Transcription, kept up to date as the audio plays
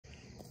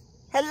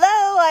Hello,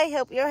 I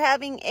hope you're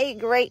having a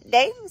great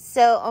day.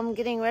 So I'm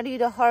getting ready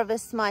to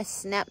harvest my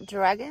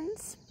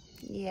Snapdragons.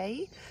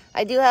 Yay.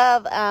 I do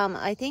have,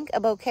 I think a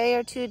bouquet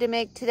or two to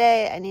make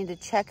today. I need to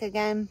check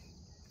again.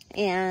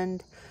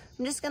 And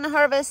I'm just going to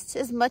harvest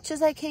as much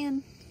as I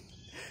can.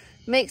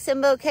 Make some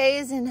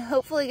bouquets and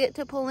hopefully get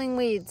to pulling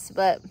weeds,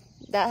 but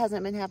that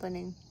hasn't been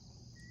happening.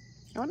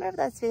 I wonder if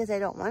that's because I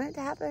don't want it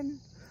to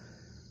happen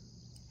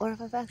or if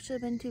I've actually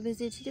been too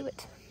busy to do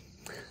it.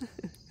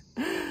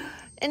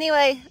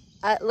 Anyway,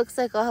 it looks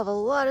like I'll have a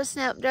lot of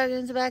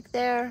Snapdragons back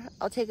there.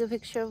 I'll take a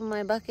picture of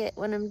my bucket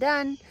when I'm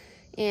done,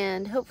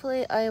 and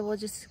hopefully I will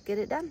just get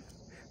it done.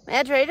 My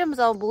Ageratum's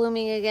all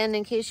blooming again,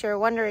 in case you're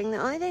wondering. The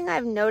only thing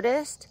I've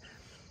noticed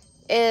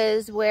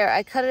is where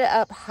I cut it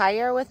up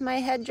higher with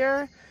my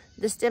hedger,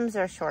 the stems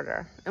are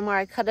shorter. And where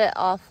I cut it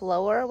off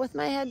lower with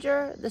my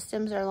hedger, the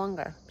stems are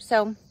longer.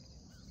 So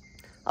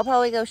I'll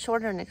probably go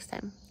shorter next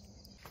time.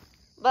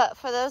 But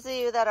for those of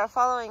you that are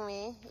following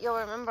me, you'll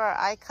remember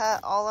I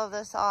cut all of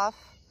this off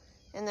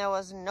and there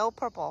was no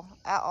purple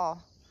at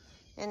all.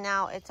 And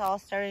now it's all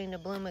starting to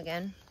bloom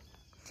again.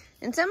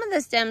 And some of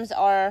the stems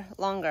are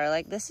longer,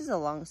 like this is a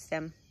long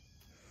stem.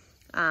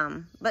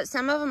 But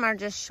some of them are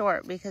just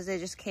short because they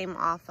just came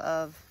off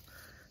of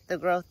the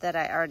growth that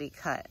I already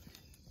cut.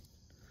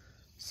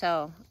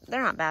 So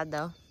they're not bad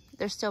though.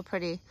 They're still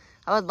pretty.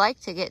 I would like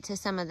to get to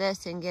some of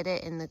this and get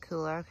it in the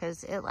cooler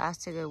because it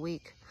lasted a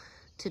week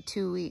to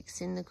 2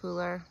 weeks in the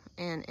cooler,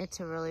 and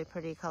it's a really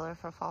pretty color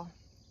for fall.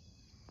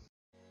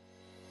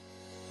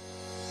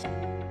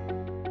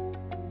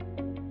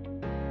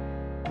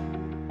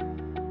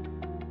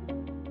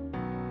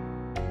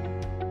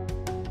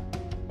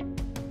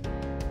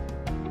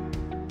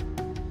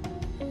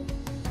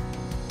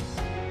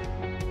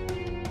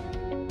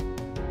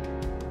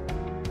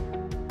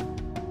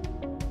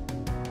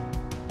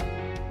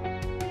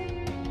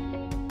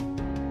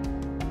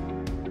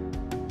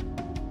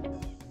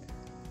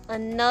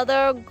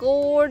 Another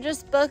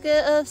gorgeous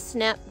bucket of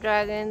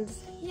Snapdragons.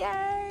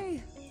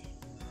 Yay!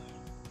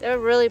 They're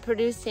really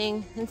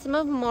producing, and some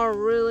of them are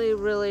really,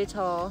 really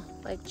tall.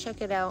 Like,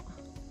 check it out.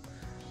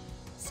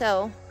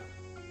 So,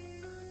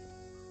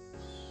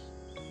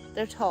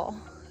 they're tall.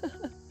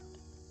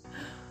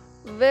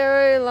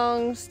 Very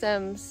long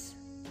stems.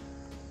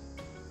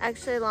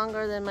 Actually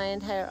longer than my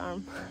entire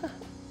arm.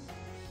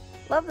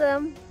 Love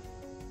them.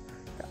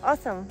 They're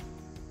awesome.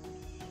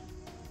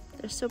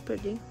 They're so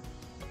pretty.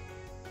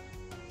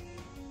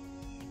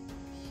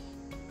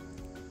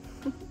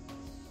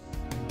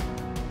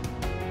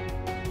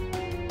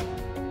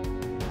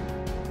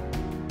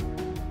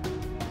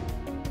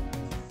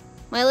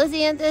 My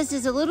Lisianthus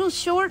is a little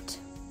short,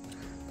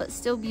 but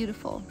still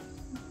beautiful.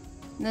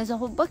 And there's a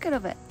whole bucket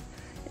of it.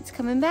 It's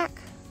coming back.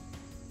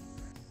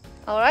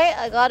 All right,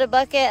 I got a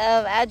bucket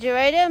of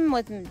Ageratum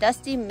with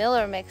Dusty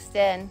Miller mixed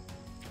in.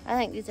 I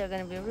think these are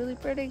gonna be really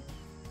pretty.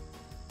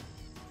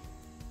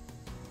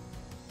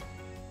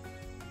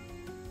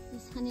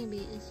 This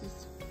honeybee is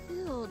just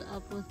filled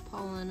up with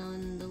pollen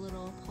on the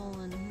little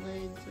pollen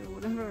legs or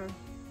whatever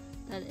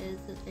that is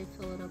that they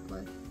fill it up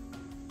with.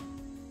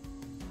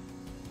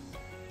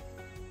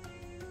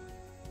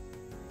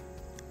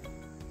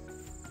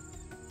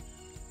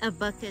 A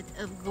bucket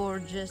of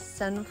gorgeous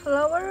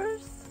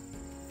sunflowers.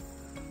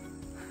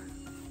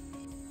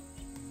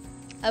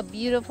 A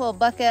beautiful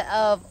bucket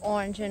of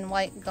orange and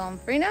white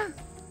gomphrena.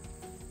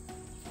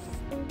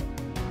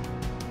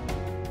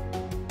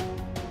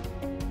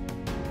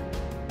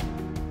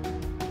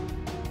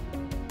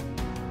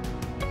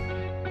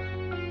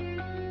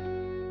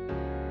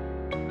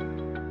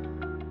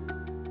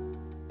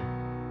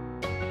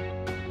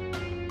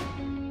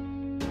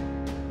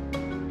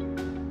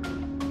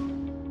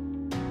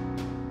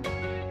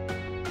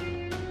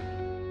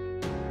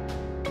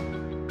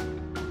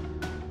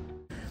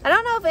 I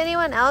don't know if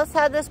anyone else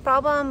had this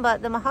problem,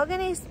 but the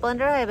mahogany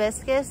splendor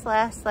hibiscus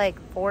lasts like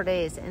 4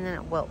 days and then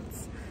it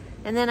wilts.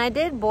 And then I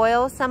did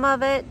boil some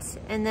of it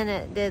and then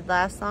it did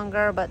last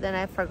longer, but then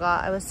I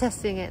forgot I was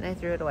testing it and I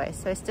threw it away.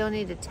 So I still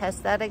need to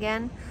test that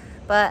again.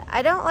 But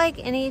I don't like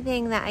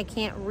anything that I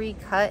can't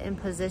recut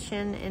and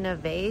position in a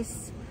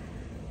vase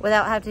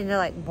without having to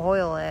like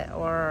boil it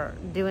or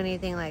do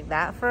anything like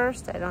that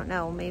first. I don't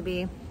know,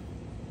 maybe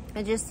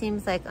it just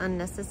seems like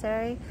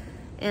unnecessary.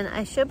 And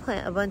I should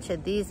plant a bunch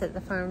of these at the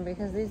farm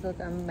because these look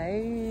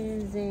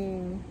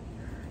amazing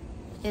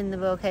in the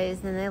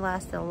bouquets and they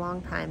last a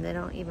long time. They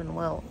don't even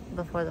wilt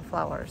before the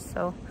flowers.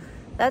 So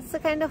that's the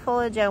kind of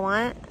foliage I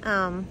want.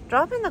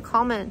 Drop in the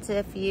comments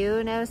if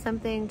you know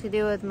something to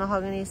do with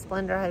mahogany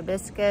splendor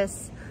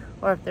hibiscus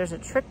or if there's a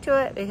trick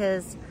to it,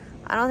 because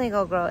I don't think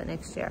I'll grow it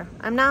next year.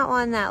 I'm not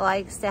one that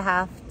likes to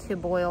have to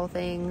boil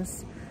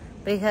things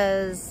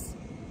because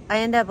I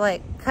end up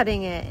like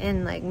cutting it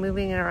and like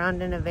moving it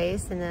around in a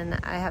vase, and then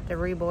I have to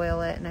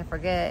reboil it and I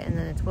forget, and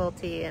then it's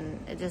wilty and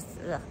it just,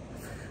 ugh.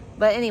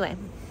 But anyway,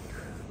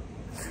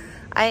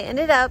 I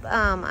ended up,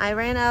 I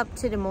ran up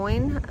to Des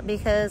Moines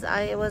because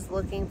I was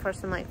looking for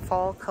some like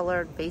fall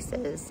colored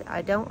vases.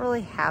 I don't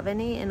really have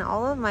any, and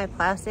all of my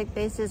plastic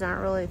vases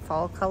aren't really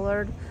fall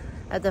colored.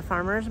 at the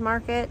farmer's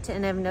market,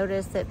 and I've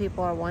noticed that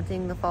people are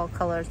wanting the fall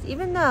colors,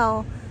 even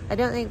though I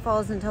don't think fall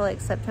is until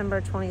like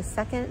September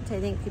 22nd. I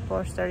think people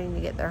are starting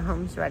to get their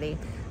homes ready.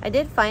 I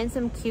did find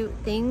some cute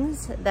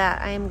things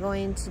that I am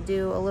going to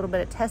do a little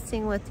bit of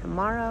testing with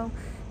tomorrow,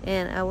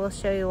 and I will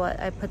show you what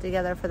I put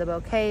together for the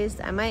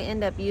bouquets. I might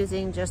end up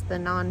using just the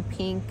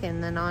non-pink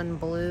and the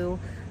non-blue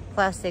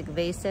plastic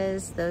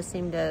vases. Those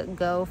seem to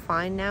go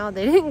fine now.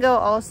 They didn't go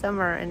all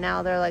summer, and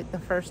now they're like the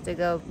first to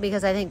go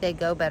because I think they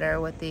go better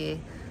with the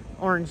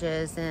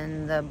oranges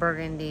and the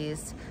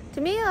burgundies.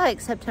 To me, like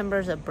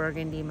September's a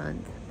burgundy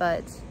month,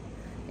 but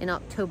in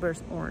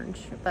October's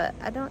orange. But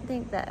I don't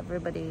think that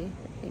everybody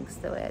thinks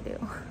the way I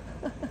do.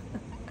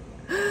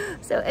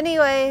 So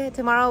anyway,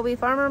 tomorrow will be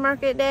farmer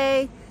market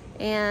day,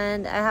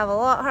 and I have a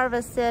lot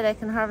harvested. I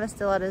can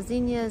harvest a lot of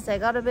zinnias. I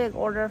got a big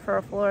order for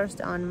a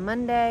florist on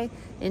Monday,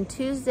 and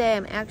Tuesday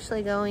I'm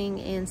actually going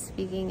and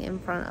speaking in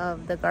front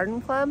of the garden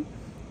club,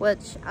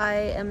 which I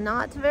am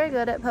not very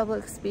good at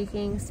public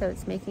speaking, so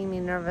it's making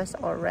me nervous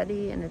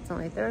already, and it's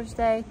only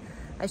Thursday.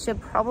 I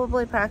should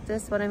probably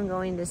practice what I'm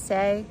going to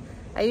say.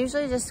 I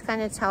usually just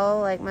kind of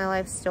tell like my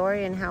life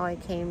story and how I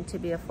came to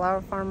be a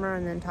flower farmer,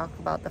 and then talk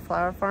about the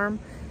flower farm.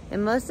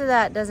 And most of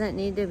that doesn't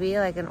need to be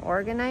like an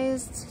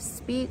organized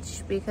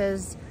speech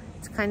because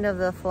it's kind of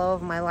the flow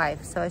of my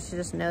life. So I should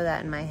just know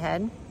that in my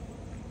head,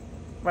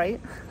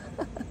 right?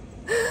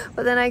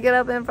 But then I get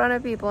up in front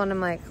of people and I'm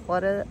like, who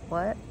am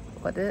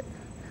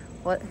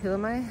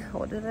I?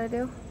 What did I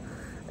do?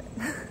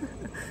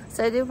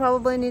 So I do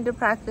probably need to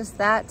practice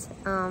that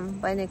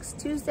by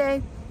next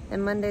Tuesday,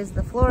 and Monday's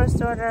the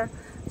florist order.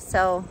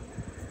 So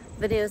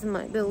videos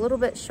might be a little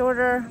bit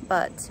shorter,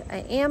 but I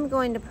am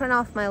going to print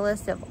off my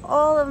list of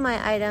all of my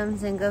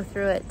items and go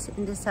through it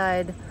and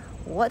decide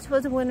what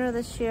was a winner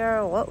this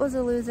year, what was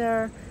a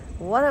loser,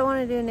 what I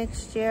want to do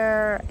next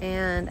year.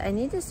 And I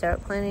need to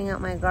start planning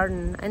out my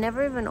garden. I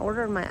never even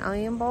ordered my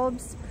allium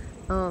bulbs,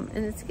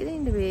 and it's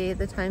getting to be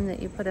the time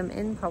that you put them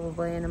in,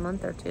 probably in a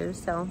month or two.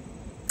 So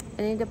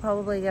I need to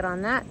probably get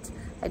on that.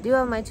 I do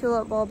have my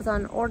tulip bulbs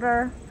on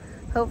order.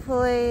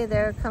 Hopefully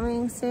they're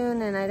coming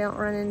soon and I don't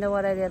run into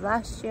what I did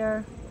last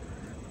year.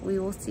 We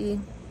will see.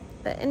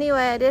 But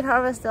anyway, I did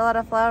harvest a lot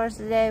of flowers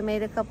today. I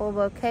made a couple of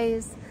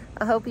bouquets.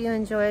 I hope you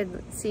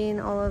enjoyed seeing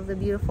all of the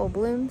beautiful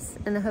blooms,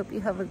 and I hope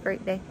you have a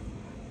great day.